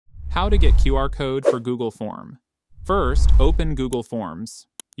How to get QR code for Google Form. First, open Google Forms.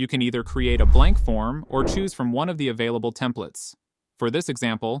 You can either create a blank form or choose from one of the available templates. For this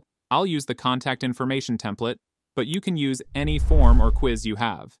example, I'll use the contact information template, but you can use any form or quiz you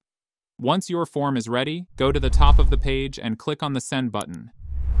have. Once your form is ready, go to the top of the page and click on the Send button.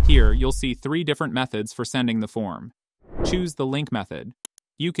 Here, you'll see 3 different methods for sending the form. Choose the link method.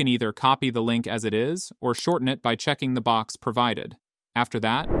 You can either copy the link as it is or shorten it by checking the box provided. After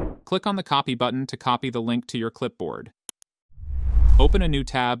that, click on the Copy button to copy the link to your clipboard. Open a new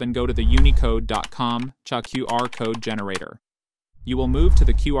tab and go to the unicode.com QR code generator. You will move to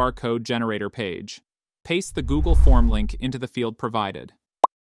the QR code generator page. Paste the Google Form link into the field provided.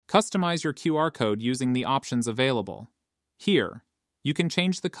 Customize your QR code using the options available. Here, you can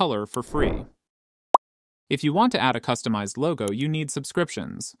change the color for free. If you want to add a customized logo, you need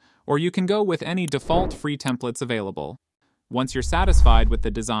subscriptions, or you can go with any default free templates available. Once you're satisfied with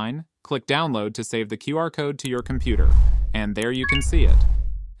the design, click Download to save the QR code to your computer, and there you can see it.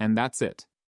 And that's it.